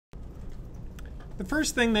The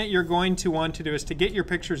first thing that you're going to want to do is to get your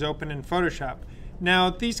pictures open in Photoshop.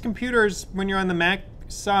 Now, these computers, when you're on the Mac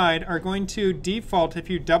side, are going to default, if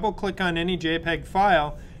you double click on any JPEG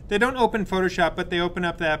file, they don't open Photoshop, but they open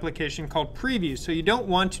up the application called Preview. So you don't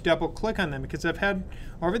want to double click on them, because I've had,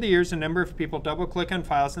 over the years, a number of people double click on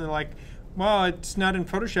files and they're like, well, it's not in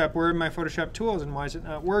Photoshop. Where are my Photoshop tools and why is it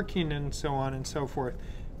not working, and so on and so forth.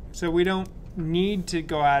 So we don't need to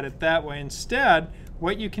go at it that way. Instead,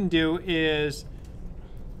 what you can do is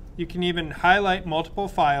you can even highlight multiple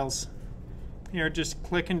files. Here, just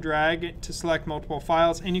click and drag it to select multiple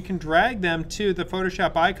files, and you can drag them to the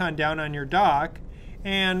Photoshop icon down on your dock.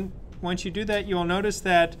 And once you do that, you'll notice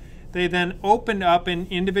that they then open up in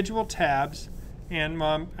individual tabs. And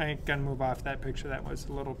I'm going to move off that picture. That was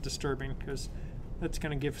a little disturbing because that's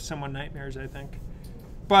going to give someone nightmares, I think.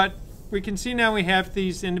 But we can see now we have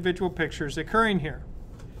these individual pictures occurring here.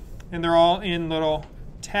 And they're all in little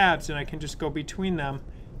tabs, and I can just go between them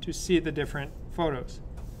to see the different photos.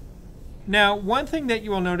 Now, one thing that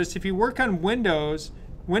you will notice, if you work on Windows,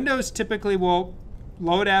 Windows typically will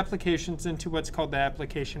load applications into what's called the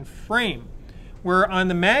application frame, where on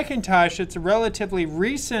the Macintosh, it's a relatively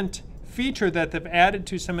recent feature that they've added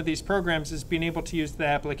to some of these programs, is being able to use the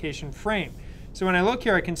application frame. So when I look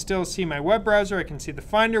here, I can still see my web browser, I can see the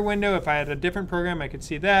Finder window. If I had a different program, I could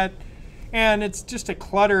see that. And it's just a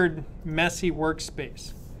cluttered, messy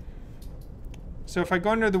workspace. So if I go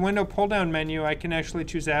under the window pull-down menu, I can actually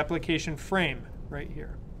choose application frame right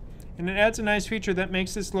here. And it adds a nice feature that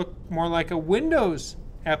makes this look more like a Windows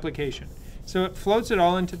application. So it floats it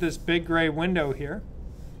all into this big gray window here.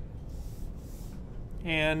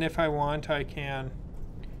 And if I want, I can,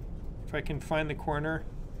 if I can find the corner,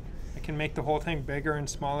 I can make the whole thing bigger and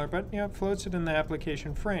smaller, but yeah, it floats it in the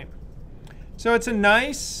application frame. So it's a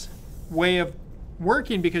nice way of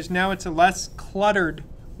working because now it's a less cluttered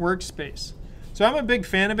workspace. So I'm a big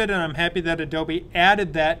fan of it, and I'm happy that Adobe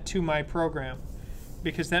added that to my program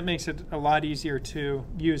because that makes it a lot easier to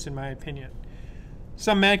use, in my opinion.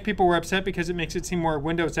 Some Mac people were upset because it makes it seem more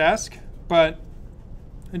Windows-esque, but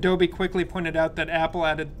Adobe quickly pointed out that Apple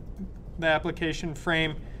added the application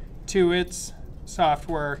frame to its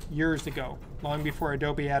software years ago, long before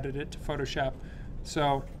Adobe added it to Photoshop.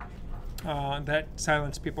 So that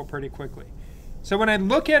silenced people pretty quickly. So when I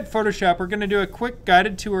look at Photoshop, we're going to do a quick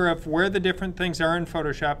guided tour of where the different things are in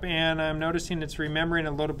Photoshop, and I'm noticing it's remembering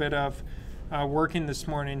a little bit of working this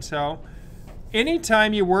morning. So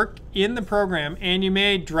anytime you work in the program and you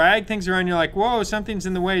may drag things around, you're like, whoa, something's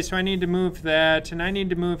in the way, so I need to move that, and I need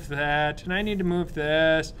to move that, and I need to move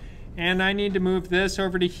this, and I need to move this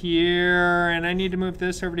over to here, and I need to move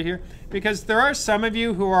this over to here. Because there are some of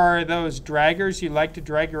you who are those draggers. You like to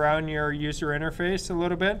drag around your user interface a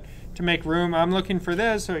little bit to make room. I'm looking for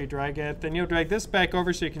this, so you drag it. Then you'll drag this back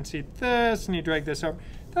over so you can see this, and you drag this over.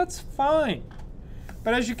 That's fine.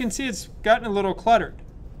 But as you can see, it's gotten a little cluttered.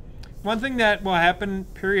 One thing that will happen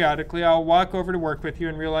periodically, I'll walk over to work with you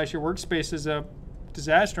and realize your workspace is a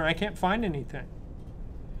disaster and I can't find anything.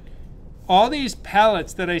 All these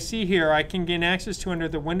palettes that I see here, I can gain access to under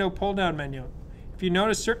the window pull-down menu. If you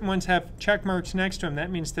notice, certain ones have check marks next to them. That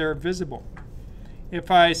means they're visible. If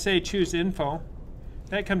I say choose info,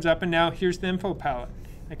 that comes up, and now here's the info palette.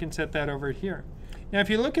 I can set that over here. Now if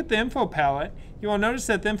you look at the info palette, you will notice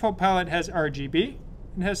that the info palette has RGB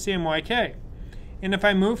and has CMYK. And if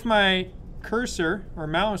I move my cursor or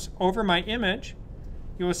mouse over my image,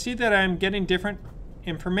 you will see that I'm getting different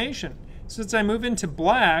information. Since I move into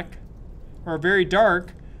black or very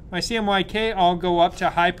dark, my CMYK all go up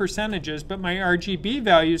to high percentages, but my RGB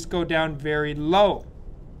values go down very low.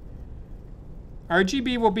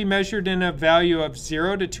 RGB will be measured in a value of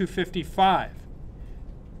 0 to 255.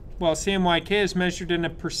 While CMYK is measured in a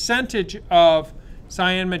percentage of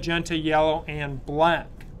cyan, magenta, yellow, and black.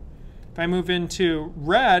 If I move into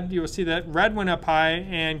red, you'll see that red went up high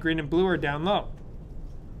and green and blue are down low.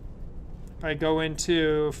 If I go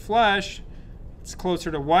into flesh, it's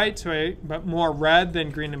closer to white, but more red than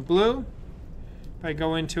green and blue. If I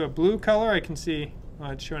go into a blue color, I can see,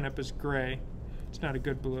 well, it's showing up as gray. It's not a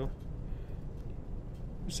good blue.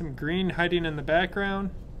 There's some green hiding in the background.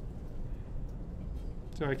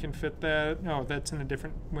 So I can fit that. Oh, that's in a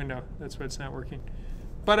different window. That's why it's not working.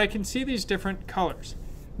 But I can see these different colors.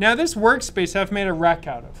 Now this workspace I've made a wreck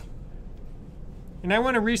out of. And I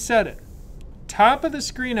want to reset it. Top of the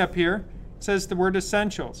screen up here says the word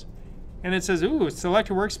Essentials. And it says, ooh,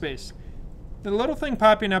 select a workspace. The little thing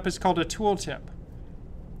popping up is called a tooltip.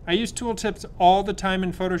 I use tooltips all the time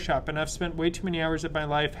in Photoshop, and I've spent way too many hours of my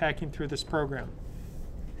life hacking through this program.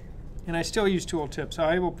 And I still use tooltips. So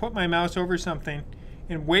I will put my mouse over something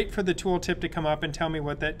and wait for the tooltip to come up and tell me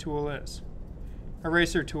what that tool is.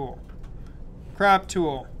 eraser tool, crop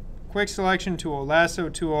tool, quick selection tool, lasso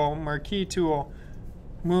tool, marquee tool,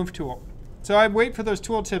 move tool. So I wait for those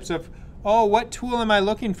tool tips of, oh, what tool am I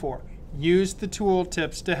looking for? Use the tool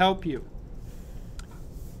tips to help you.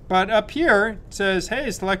 But up here, it says,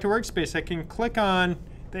 hey, select a workspace. I can click on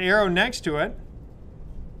the arrow next to it,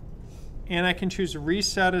 and I can choose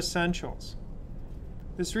Reset Essentials.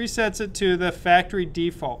 This resets it to the factory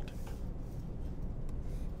default.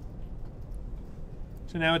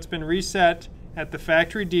 So now it's been reset at the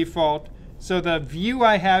factory default. So the view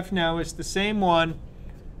I have now is the same one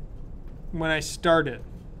when I started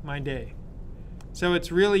my day. So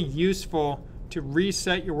it's really useful to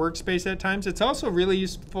reset your workspace at times. It's also really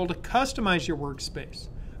useful to customize your workspace.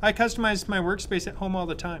 I customize my workspace at home all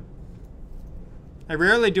the time. I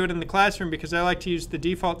rarely do it in the classroom because I like to use the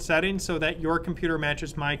default settings so that your computer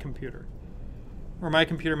matches my computer. Or my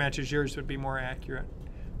computer matches yours would be more accurate.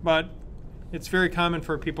 But it's very common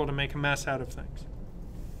for people to make a mess out of things.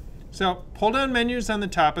 So pull down menus on the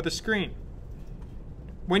top of the screen.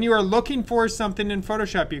 When you are looking for something in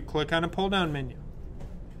Photoshop, you click on a pull down menu.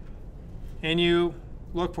 And you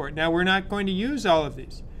look for it. Now we're not going to use all of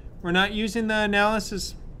these. We're not using the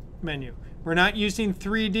analysis menu. We're not using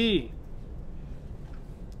 3D.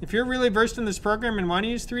 If you're really versed in this program and want to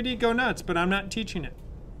use 3D, go nuts, but I'm not teaching it.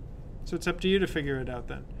 So it's up to you to figure it out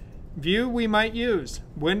then. View we might use.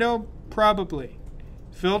 Window, probably.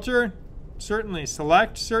 Filter, certainly.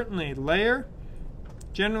 Select, certainly. Layer,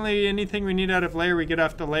 generally anything we need out of layer we get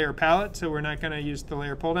off the layer palette, so we're not going to use the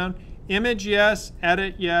layer pull down. Image, yes.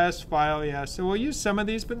 Edit, yes. File, yes. So we'll use some of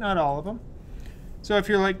these, but not all of them. So if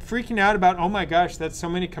you're like freaking out about, oh my gosh, that's so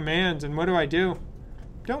many commands, and what do I do?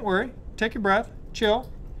 Don't worry. Take a breath. Chill.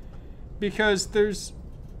 Because there's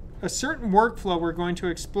a certain workflow we're going to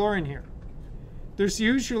explore in here. There's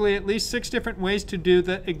usually at least 6 different ways to do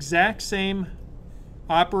the exact same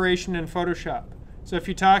operation in Photoshop. So if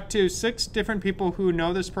you talk to 6 different people who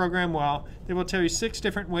know this program well, they will tell you 6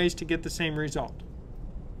 different ways to get the same result.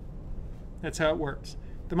 That's how it works.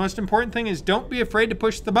 The most important thing is don't be afraid to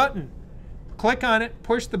push the button. Click on it,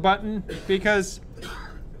 push the button, because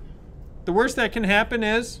the worst that can happen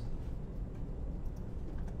is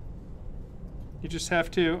you just have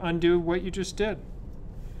to undo what you just did.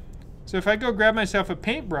 So if I go grab myself a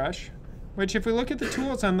paintbrush, which if we look at the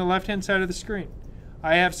tools on the left-hand side of the screen,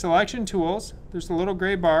 I have selection tools. There's a little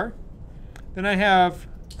gray bar. Then I have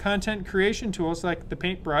content creation tools like the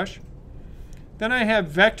paintbrush. Then I have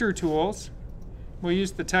vector tools. We'll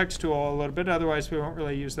use the text tool a little bit, otherwise we won't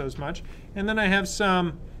really use those much. And then I have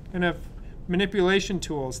some kind of manipulation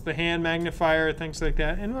tools, the hand magnifier, things like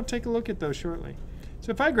that, and we'll take a look at those shortly. So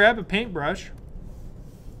if I grab a paintbrush,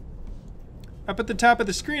 up at the top of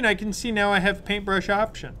the screen I can see now I have paintbrush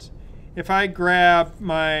options. If I grab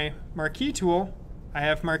my marquee tool, I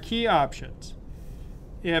have marquee options.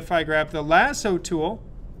 If I grab the lasso tool,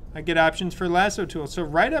 I get options for lasso tool. So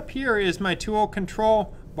right up here is my tool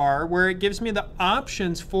control bar where it gives me the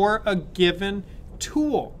options for a given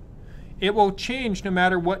tool. It will change no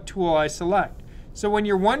matter what tool I select. So when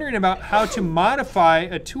you're wondering about how to modify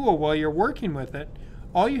a tool while you're working with it,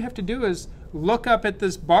 all you have to do is look up at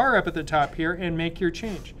this bar up at the top here and make your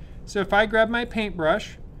change. So if I grab my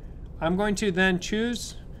paintbrush, I'm going to then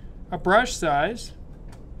choose a brush size.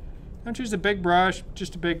 Don't choose a big brush,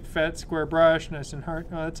 just a big fat square brush, nice and hard.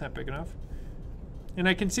 Oh, that's not big enough. And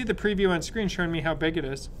I can see the preview on screen showing me how big it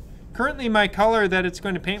is. Currently my color that it's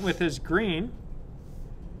going to paint with is green.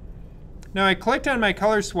 Now I clicked on my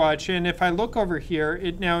color swatch, and if I look over here,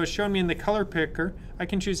 it now is showing me in the color picker, I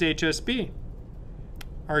can choose HSB,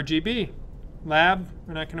 RGB, Lab,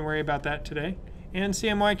 we're not going to worry about that today, and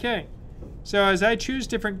CMYK. So as I choose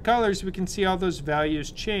different colors, we can see all those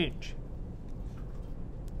values change.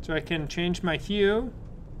 So I can change my hue.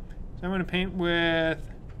 So I'm going to paint with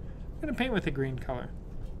a green color.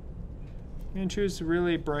 I'm going to choose a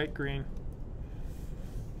really bright green.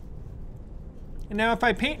 And now if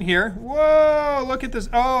I paint here, whoa, look at this.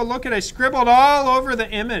 Oh, look at, I scribbled all over the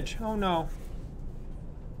image. Oh no.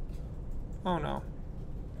 Oh no.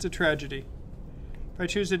 It's a tragedy. If I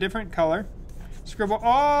choose a different color, scribble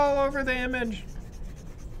all over the image,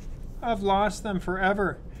 I've lost them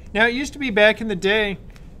forever. Now it used to be back in the day,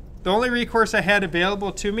 the only recourse I had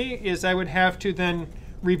available to me is I would have to then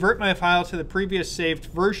revert my file to the previous saved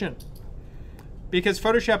version, because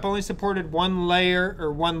Photoshop only supported one layer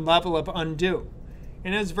or one level of undo.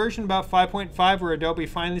 And as version about 5.5 where Adobe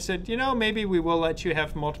finally said, you know, maybe we will let you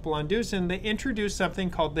have multiple undos, and they introduced something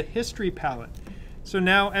called the history palette. So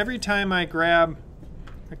now every time I grab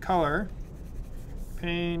a color,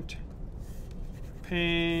 paint,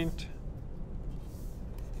 paint,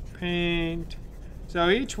 paint, So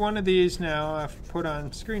each one of these now I've put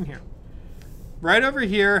on screen here. Right over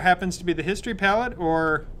here happens to be the history palette,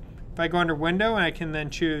 or if I go under window, I can then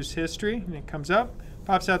choose history, and it comes up,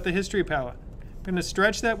 pops out the history palette. I'm going to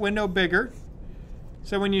stretch that window bigger.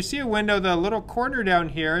 So when you see a window, the little corner down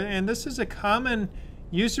here, and this is a common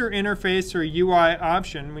user interface or UI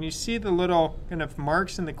option, when you see the little kind of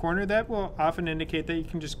marks in the corner, that will often indicate that you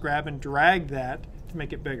can just grab and drag that to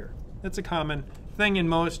make it bigger. That's a common thing in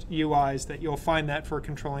most UIs, that you'll find that for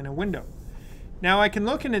controlling a window. Now I can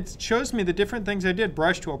look and it shows me the different things I did.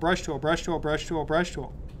 Brush tool, brush tool, brush tool, brush tool, brush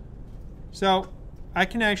tool. So I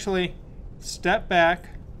can actually step back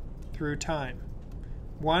through time.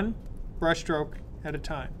 One brush stroke at a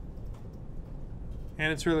time.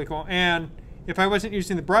 And it's really cool. And if I wasn't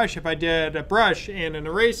using the brush, if I did a brush and an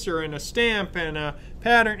eraser and a stamp and a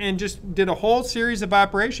pattern and just did a whole series of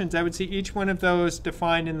operations, I would see each one of those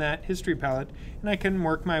defined in that history palette. And I can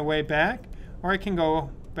work my way back, or I can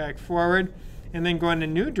go back forward and then go in a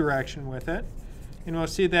new direction with it. And we'll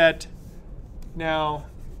see that now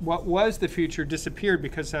what was the future disappeared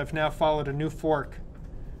because I've now followed a new fork.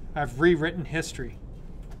 I've rewritten history.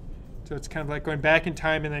 So it's kind of like going back in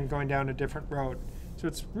time and then going down a different road. So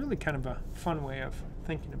it's really kind of a fun way of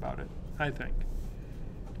thinking about it, I think.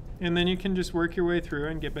 And then you can just work your way through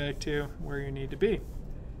and get back to where you need to be.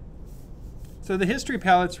 So the history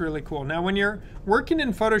palette's really cool. Now when you're working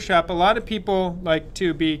in Photoshop, a lot of people like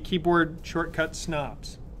to be keyboard shortcut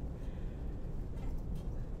snobs.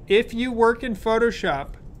 If you work in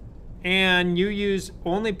Photoshop and you use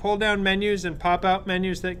only pull-down menus and pop-out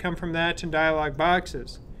menus that come from that and dialog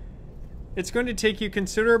boxes, it's going to take you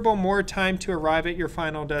considerable more time to arrive at your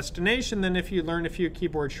final destination than if you learn a few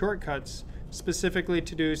keyboard shortcuts, specifically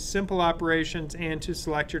to do simple operations and to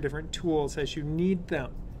select your different tools as you need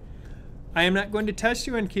them. I am not going to test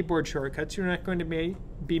you on keyboard shortcuts. You're not going to be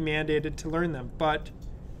mandated to learn them. But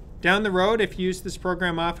down the road, if you use this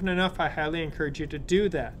program often enough, I highly encourage you to do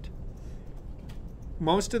that.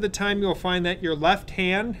 Most of the time, you'll find that your left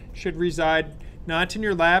hand should reside not in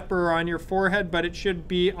your lap or on your forehead, but it should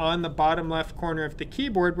be on the bottom left corner of the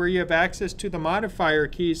keyboard where you have access to the modifier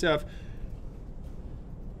keys of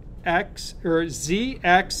X or Z,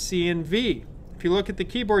 X, C, and V. If you look at the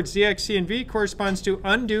keyboard, Z, X, C, and V corresponds to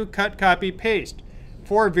undo, cut, copy, paste.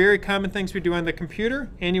 4 very common things we do on the computer,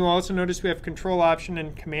 and you also notice we have Control, Option,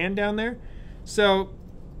 and Command down there. So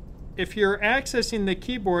if you're accessing the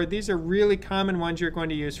keyboard, these are really common ones you're going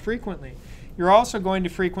to use frequently. You're also going to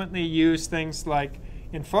frequently use things like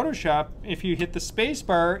in Photoshop, if you hit the space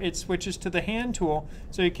bar, it switches to the hand tool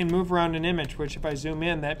so you can move around an image, which if I zoom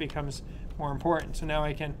in, that becomes more important. So now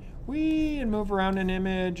I can whee and move around an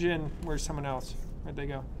image, and where's someone else? Where'd they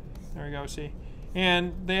go? There we go, see?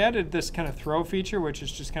 And they added this kind of throw feature, which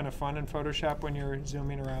is just kind of fun in Photoshop when you're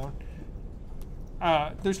zooming around.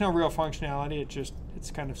 There's no real functionality,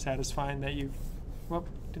 it's kind of satisfying that you, whoop,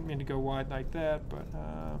 didn't mean to go wide like that, but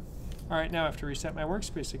all right, now I have to reset my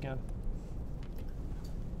workspace again.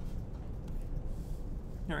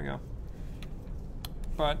 There we go.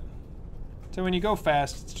 But, so when you go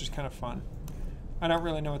fast, it's just kind of fun. I don't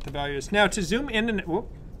really know what the value is. Now to zoom in and, whoop,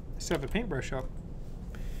 I still have a paintbrush up.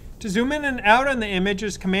 To zoom in and out on the image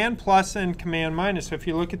is Command plus and Command minus. So if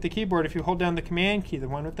you look at the keyboard, if you hold down the Command key, the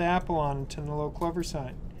one with the apple on it and the little clover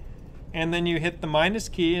sign, and then you hit the minus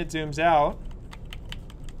key, it zooms out.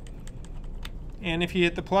 And if you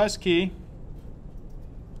hit the plus key,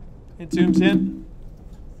 it zooms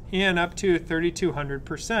in up to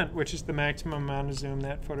 3200%, which is the maximum amount of zoom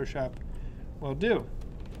that Photoshop will do.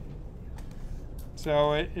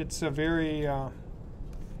 So it's a very, and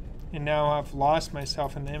now I've lost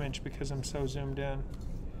myself in the image because I'm so zoomed in.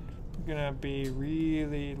 I'm gonna be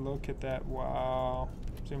really, look at that, wow,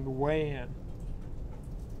 zoomed way in.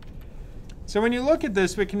 So when you look at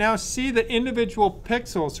this, we can now see the individual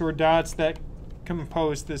pixels or dots that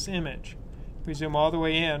compose this image. If we zoom all the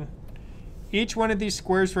way in, each one of these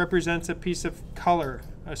squares represents a piece of color,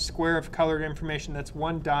 a square of colored information. That's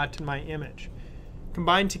one dot in my image.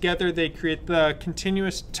 Combined together, they create the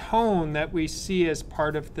continuous tone that we see as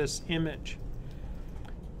part of this image.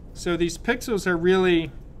 So these pixels are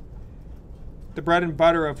really the bread and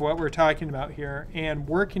butter of what we're talking about here, and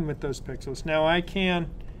working with those pixels. Now I can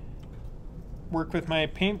work with my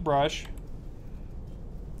paintbrush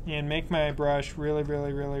and make my brush really,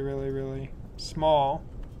 really, really, really, really small.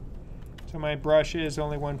 So my brush is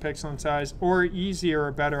only 1 pixel in size, or easier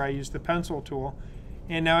or better, I use the pencil tool.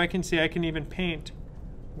 And now I can see I can even paint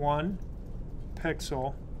 1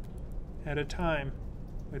 pixel at a time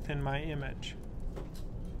within my image.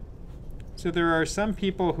 So there are some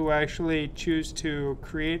people who actually choose to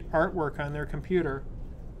create artwork on their computer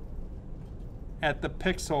at the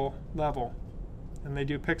pixel level, and they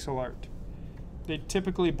do pixel art. They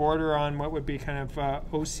typically border on what would be kind of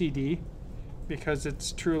OCD, because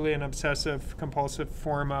it's truly an obsessive compulsive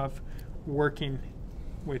form of working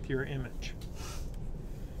with your image.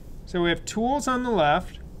 So we have tools on the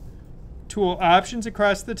left, tool options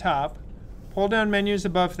across the top, pull down menus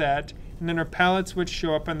above that, and then our palettes which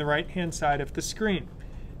show up on the right hand side of the screen.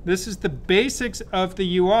 This is the basics of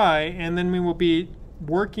the UI, and then we will be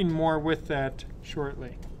working more with that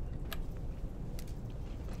shortly.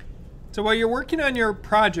 So while you're working on your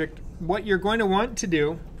project, what you're going to want to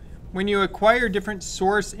do when you acquire different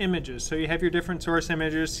source images, so you have your different source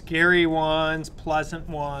images, scary ones, pleasant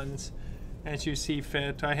ones, as you see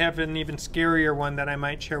fit. I have an even scarier one that I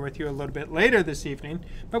might share with you a little bit later this evening.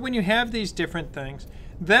 But when you have these different things,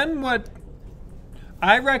 then what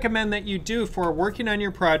I recommend that you do for working on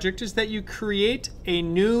your project is that you create a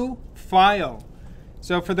new file.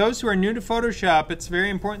 So for those who are new to Photoshop, it's very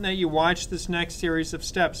important that you watch this next series of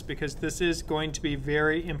steps, because this is going to be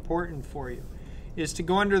very important for you. Is to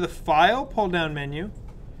go under the File pull-down menu,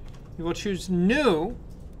 you will choose New,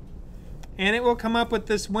 and it will come up with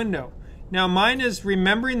this window. Now mine is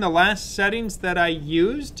remembering the last settings that I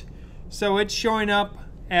used, so it's showing up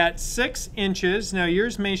at 6 inches. Now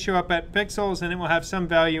yours may show up at pixels, and it will have some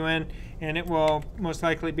value in, and it will most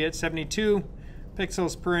likely be at 72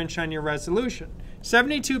 pixels per inch on your resolution.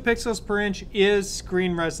 72 pixels per inch is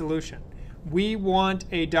screen resolution. We want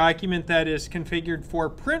a document that is configured for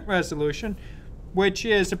print resolution, which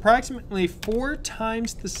is approximately 4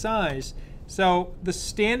 times the size. So the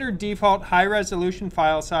standard default high resolution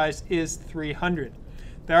file size is 300.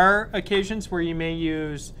 There are occasions where you may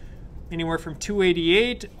use anywhere from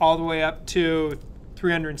 288 all the way up to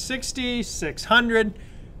 360, 600.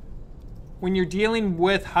 When you're dealing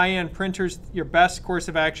with high-end printers, your best course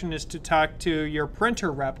of action is to talk to your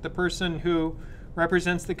printer rep, the person who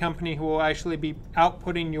represents the company who will actually be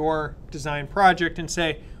outputting your design project, and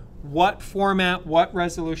say, what format, what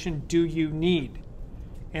resolution do you need?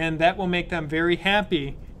 And that will make them very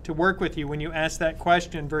happy to work with you when you ask that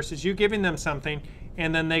question, versus you giving them something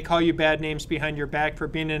and then they call you bad names behind your back for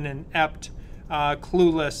being an inept,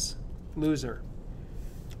 clueless loser.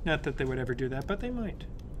 Not that they would ever do that, but they might.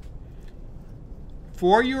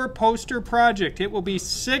 For your poster project, it will be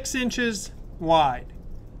 6 inches wide,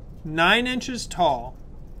 9 inches tall,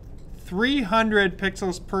 300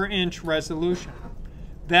 pixels per inch resolution.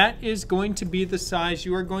 That is going to be the size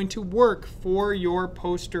you are going to work for your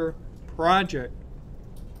poster project.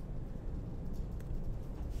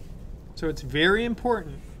 So it's very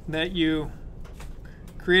important that you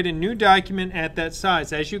create a new document at that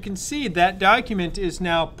size. As you can see, that document is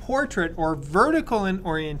now portrait or vertical in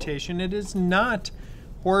orientation. It is not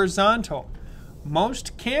horizontal.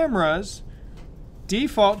 Most cameras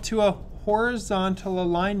default to a horizontal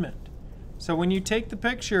alignment. So when you take the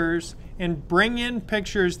pictures and bring in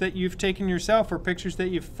pictures that you've taken yourself or pictures that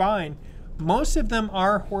you find, most of them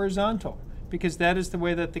are horizontal, because that is the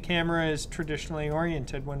way that the camera is traditionally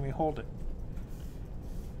oriented when we hold it.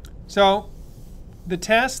 So the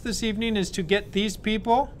task this evening is to get these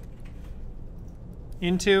people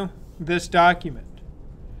into this document.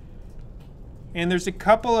 And there's a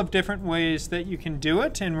couple of different ways that you can do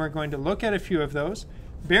it, and we're going to look at a few of those.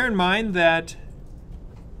 Bear in mind that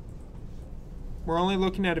we're only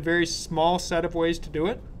looking at a very small set of ways to do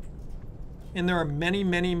it. And there are many,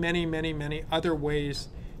 many, many, many, many other ways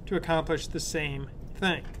to accomplish the same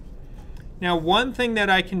thing. Now, one thing that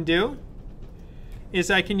I can do is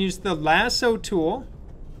I can use the lasso tool,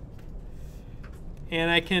 and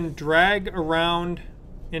I can drag around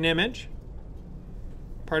an image,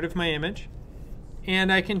 part of my image,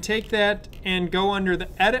 and I can take that and go under the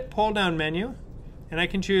Edit pull-down menu, and I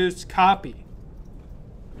can choose Copy.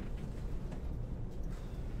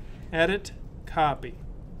 Edit, Copy.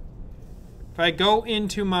 If I go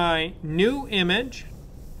into my new image,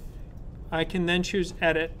 I can then choose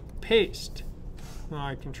Edit, Paste. Well,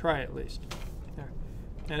 I can try at least. There.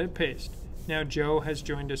 Edit, Paste. Now Joe has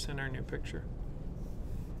joined us in our new picture.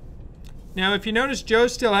 Now if you notice, Joe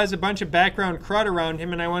still has a bunch of background crud around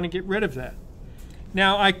him, and I want to get rid of that.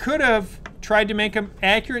 Now I could have tried to make an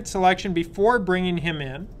accurate selection before bringing him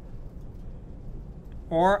in,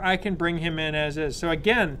 or I can bring him in as is. So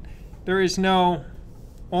again, there is no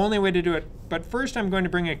only way to do it. But first I'm going to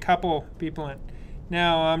bring a couple people in.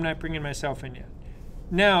 Now I'm not bringing myself in yet.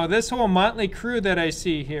 Now this whole motley crew that I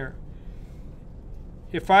see here,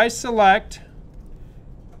 if I select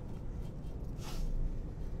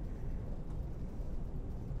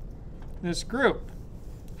this group,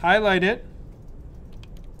 highlight it,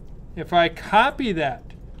 if I copy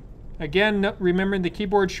that, Again, remembering the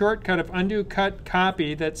keyboard shortcut of undo, cut,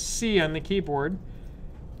 copy. That's C on the keyboard.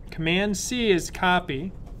 Command C is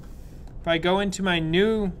copy. If I go into my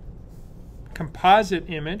new composite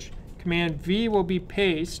image, Command V will be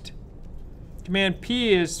paste. Command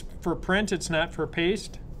P is for print, it's not for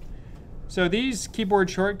paste. So these keyboard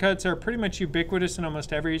shortcuts are pretty much ubiquitous in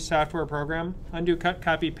almost every software program. Undo, cut,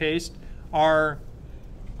 copy, paste are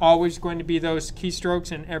always going to be those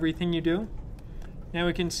keystrokes in everything you do. Now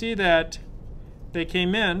we can see that they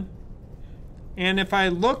came in, and if I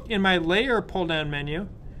look in my layer pull-down menu,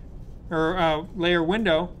 or layer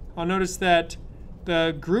window, I'll notice that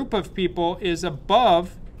the group of people is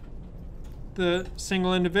above the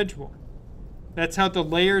single individual. That's how the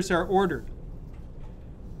layers are ordered.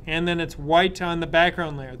 And then it's white on the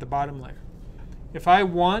background layer, the bottom layer. If I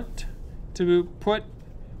want to put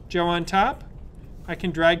Joe on top, I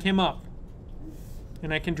can drag him up.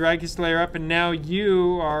 And I can drag his layer up, and now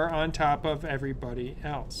you are on top of everybody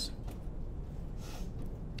else.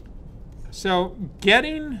 So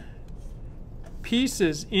getting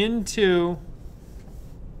pieces into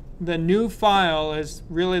the new file is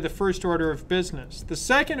really the first order of business. The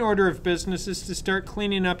second order of business is to start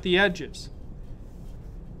cleaning up the edges.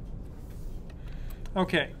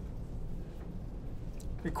 Okay.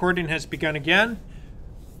 Recording has begun again.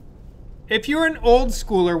 If you're an old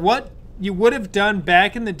schooler, what you would have done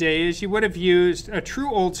back in the day is you would have used, a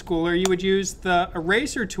true old schooler, you would use the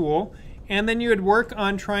eraser tool, and then you would work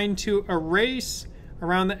on trying to erase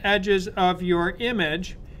around the edges of your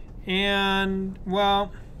image. And,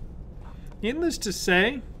 well, needless to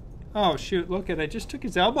say, oh shoot, look at it, I just took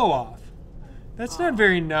his elbow off. That's not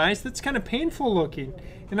very nice. That's kind of painful looking,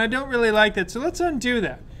 and I don't really like that. So let's undo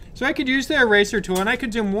that. So I could use the eraser tool, and I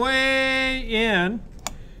could zoom way in,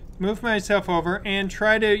 move myself over, and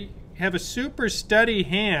try to have a super steady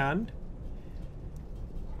hand.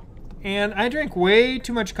 And I drank way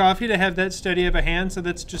too much coffee to have that steady of a hand, so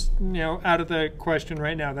that's just, out of the question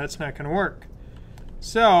right now. That's not going to work.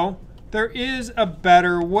 So there is a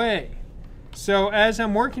better way. So as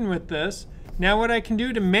I'm working with this, now what I can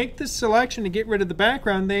do to make this selection to get rid of the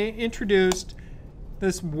background, they introduced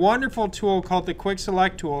this wonderful tool called the Quick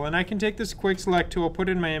Select tool. And I can take this Quick Select tool, put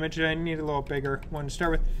it in my image, and I need a little bigger one to start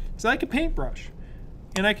with. It's like a paintbrush.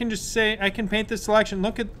 And I can just say, I can paint this selection.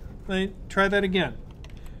 Look at, let me try that again.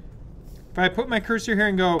 If I put my cursor here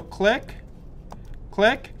and go click,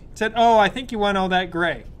 click, it said, oh, I think you want all that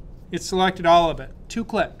gray. It selected all of it. 2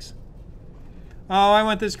 clicks. Oh, I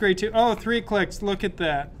want this gray too. Oh, 3 clicks. Look at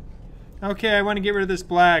that. Okay, I want to get rid of this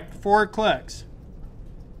black. 4 clicks.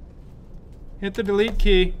 Hit the delete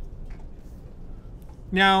key.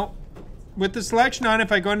 Now, with the selection on,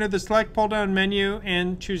 if I go into the select pull-down menu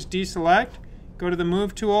and choose deselect, go to the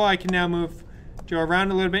move tool, I can now move Joe around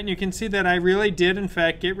a little bit, and you can see that I really did, in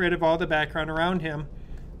fact, get rid of all the background around him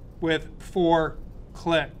with 4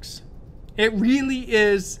 clicks. It really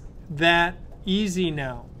is that easy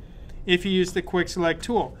now if you use the Quick Select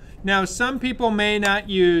tool. Now, some people may not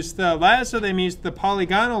use the lasso, they may use the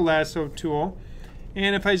polygonal lasso tool.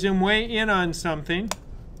 And if I zoom way in on something,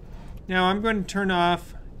 now I'm going to turn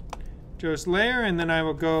off Joe's layer, and then I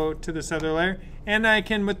will go to this other layer. And I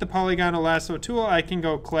can, with the polygonal lasso tool, I can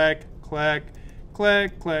go click, click,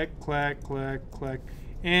 click, click, click, click, click.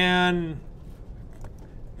 And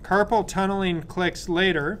carpal tunneling clicks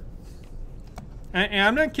later. And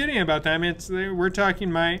I'm not kidding about that. I mean, we're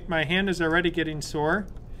talking, my hand is already getting sore.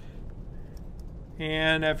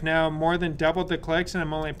 And I've now more than doubled the clicks, and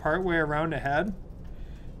I'm only part way around ahead.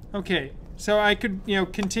 Okay, so I could,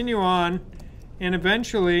 continue on and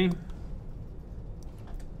eventually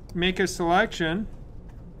make a selection.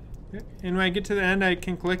 And when I get to the end, I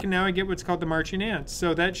can click, and now I get what's called the marching ants.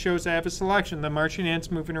 So that shows I have a selection, the marching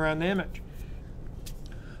ants moving around the image.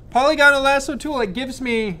 Polygonal lasso tool, it gives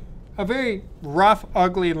me a very rough,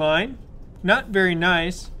 ugly line. Not very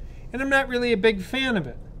nice, and I'm not really a big fan of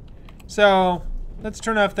it. So let's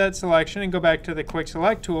turn off that selection and go back to the Quick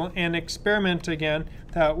Select tool and experiment again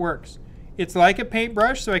with how it works. It's like a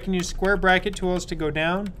paintbrush, so I can use square bracket tools to go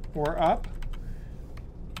down or up.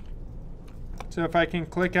 So if I can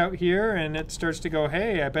click out here and it starts to go,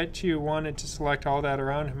 hey, I bet you wanted to select all that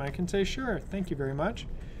around him, I can say, sure, thank you very much.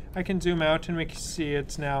 I can zoom out and we can see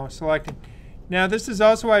it's now selected. Now this is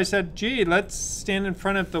also why I said, gee, let's stand in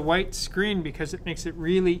front of the white screen, because it makes it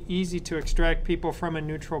really easy to extract people from a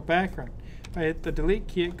neutral background. If I hit the delete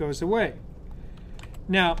key, it goes away.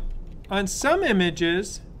 Now, on some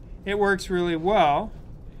images, it works really well.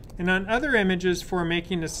 And on other images, for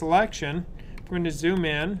making a selection, I'm going to zoom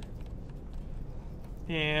in.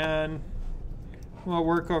 And we'll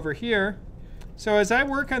work over here. So as I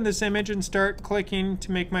work on this image and start clicking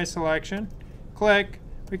to make my selection, click,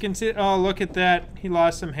 we can see, oh, look at that. He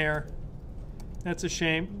lost some hair. That's a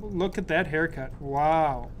shame. Look at that haircut.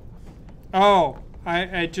 Wow. Oh,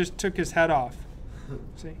 I just took his head off.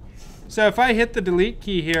 See? So if I hit the delete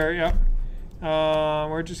key here, yep.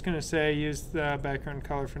 We're just going to say use the background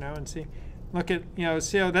color for now and see. Look at,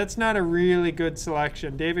 see how that's not a really good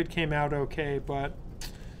selection. David came out okay, but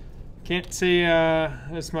can't say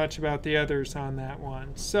as much about the others on that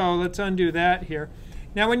one. So let's undo that here.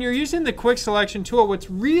 Now when you're using the quick selection tool, what's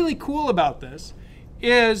really cool about this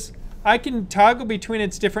is I can toggle between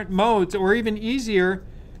its different modes, or even easier,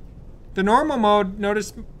 the normal mode,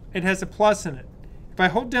 notice it has a plus in it. If I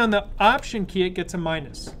hold down the option key, it gets a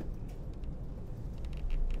minus.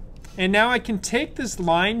 And now I can take this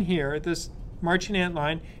line here, this marching ant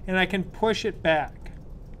line, and I can push it back.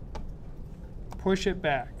 Push it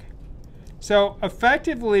back. So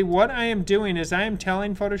effectively what I am doing is I am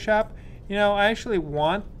telling Photoshop, I actually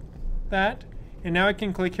want that. And now I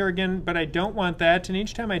can click here again, but I don't want that. And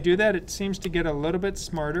each time I do that, it seems to get a little bit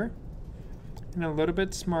smarter and a little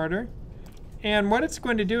bit smarter. And what it's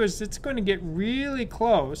going to do is it's going to get really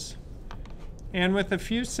close. And with a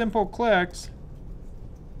few simple clicks,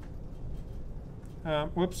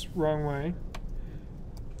 whoops, wrong way.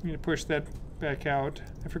 I need to push that back out.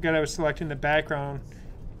 I forgot I was selecting the background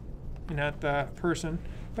and not the person.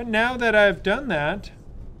 But now that I've done that,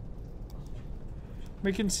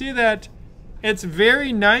 we can see that it's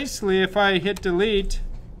very nicely, if I hit delete,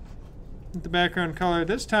 the background color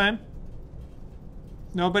this time,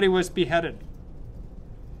 nobody was beheaded.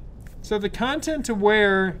 So the content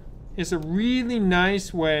aware is a really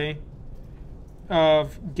nice way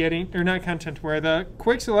of getting, or not content aware, the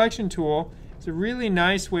quick selection tool is a really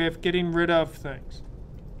nice way of getting rid of things.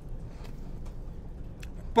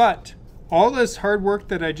 But all this hard work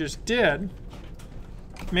that I just did,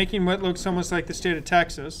 making what looks almost like the state of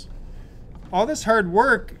Texas, all this hard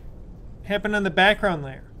work happened on the background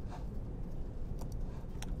layer.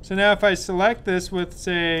 So now if I select this with,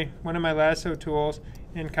 say, one of my lasso tools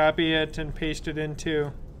and copy it and paste it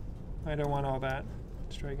into, I don't want all that.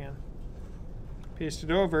 Let's try again. Paste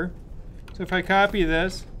it over. So if I copy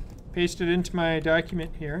this, paste it into my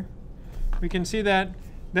document here, we can see that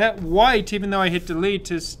that white, even though I hit delete,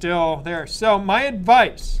 is still there. So my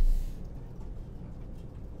advice,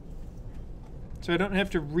 so I don't have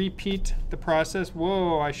to repeat the process.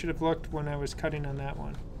 Whoa, I should have looked when I was cutting on that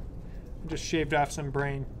one. I just shaved off some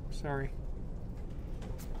brain. Sorry.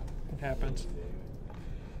 It happens.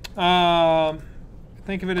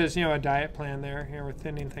 Think of it as, a diet plan there. Here we're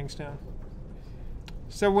thinning things down.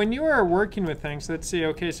 So when you are working with things, let's see,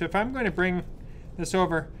 okay, so if I'm going to bring this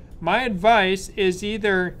over, my advice is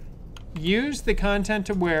either use the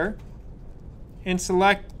content aware and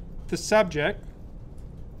select the subject,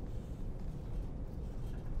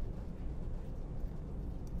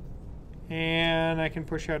 and I can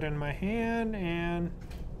push out in my hand, and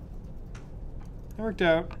that worked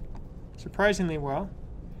out surprisingly well.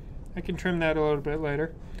 I can trim that a little bit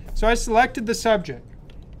later. So I selected the subject.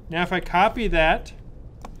 Now if I copy that,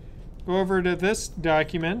 go over to this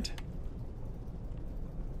document,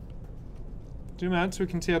 zoom out so we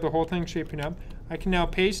can see how the whole thing's shaping up. I can now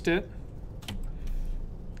paste it,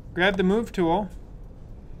 grab the move tool,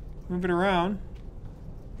 move it around,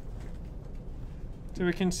 so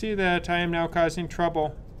we can see that I am now causing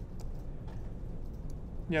trouble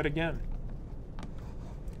yet again.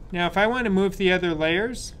 Now if I want to move the other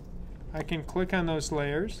layers, I can click on those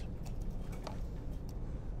layers.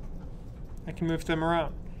 I can move them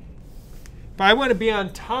around. If I want to be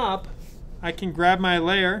on top, I can grab my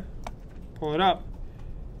layer, pull it up.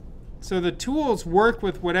 So the tools work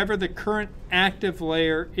with whatever the current active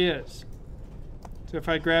layer is. So if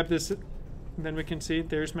I grab this, then we can see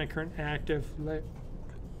there's my current active layer.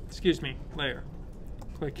 Layer.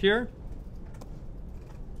 Click here.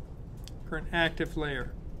 Current active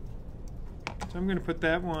layer. So I'm going to put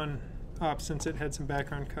that one up since it had some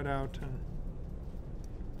background cut out. And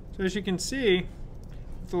so as you can see,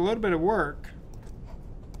 with a little bit of work,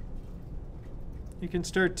 you can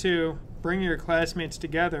start to bring your classmates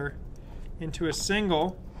together into a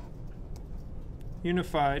single,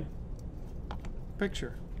 unified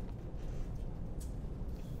picture.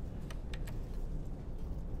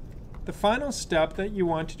 The final step that you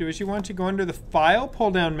want to do is you want to go under the File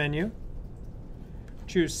pull-down menu,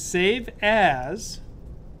 choose Save As,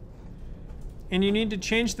 and you need to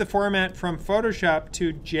change the format from Photoshop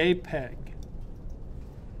to JPEG.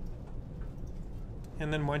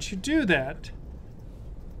 And then once you do that,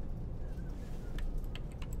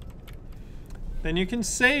 then you can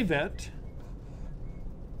save it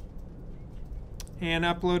and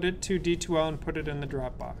upload it to D2L and put it in the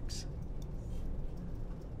Dropbox.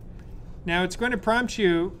 Now it's going to prompt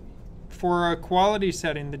you for a quality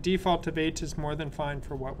setting. The default of 8 is more than fine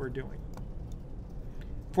for what we're doing.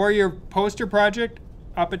 For your poster project,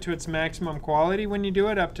 up it to its maximum quality when you do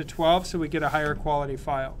it, up to 12, so we get a higher quality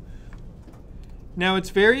file. Now it's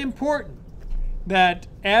very important that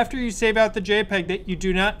after you save out the JPEG that you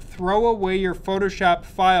do not throw away your Photoshop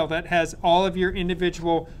file that has all of your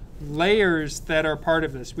individual layers that are part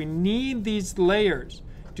of this. We need these layers.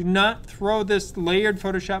 Do not throw this layered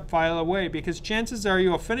Photoshop file away, because chances are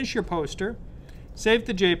you will finish your poster, save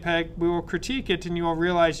the JPEG, we will critique it, and you will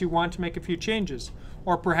realize you want to make a few changes.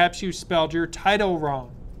 Or perhaps you spelled your title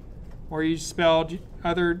wrong, or you spelled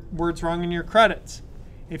other words wrong in your credits.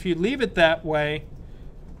 If you leave it that way,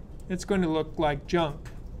 it's going to look like junk.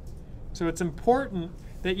 So it's important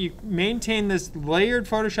that you maintain this layered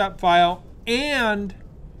Photoshop file and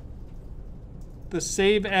the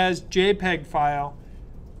save as JPEG file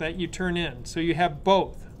that you turn in. So you have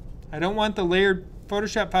both. I don't want the layered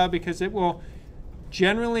Photoshop file because it will,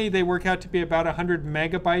 generally they work out to be about 100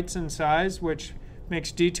 megabytes in size, which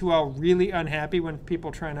makes D2L really unhappy when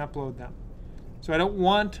people try and upload them. So I don't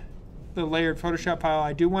want the layered Photoshop file.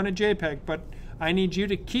 I do want a JPEG, but I need you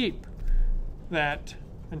to keep that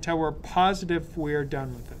until we're positive we're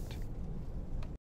done with it.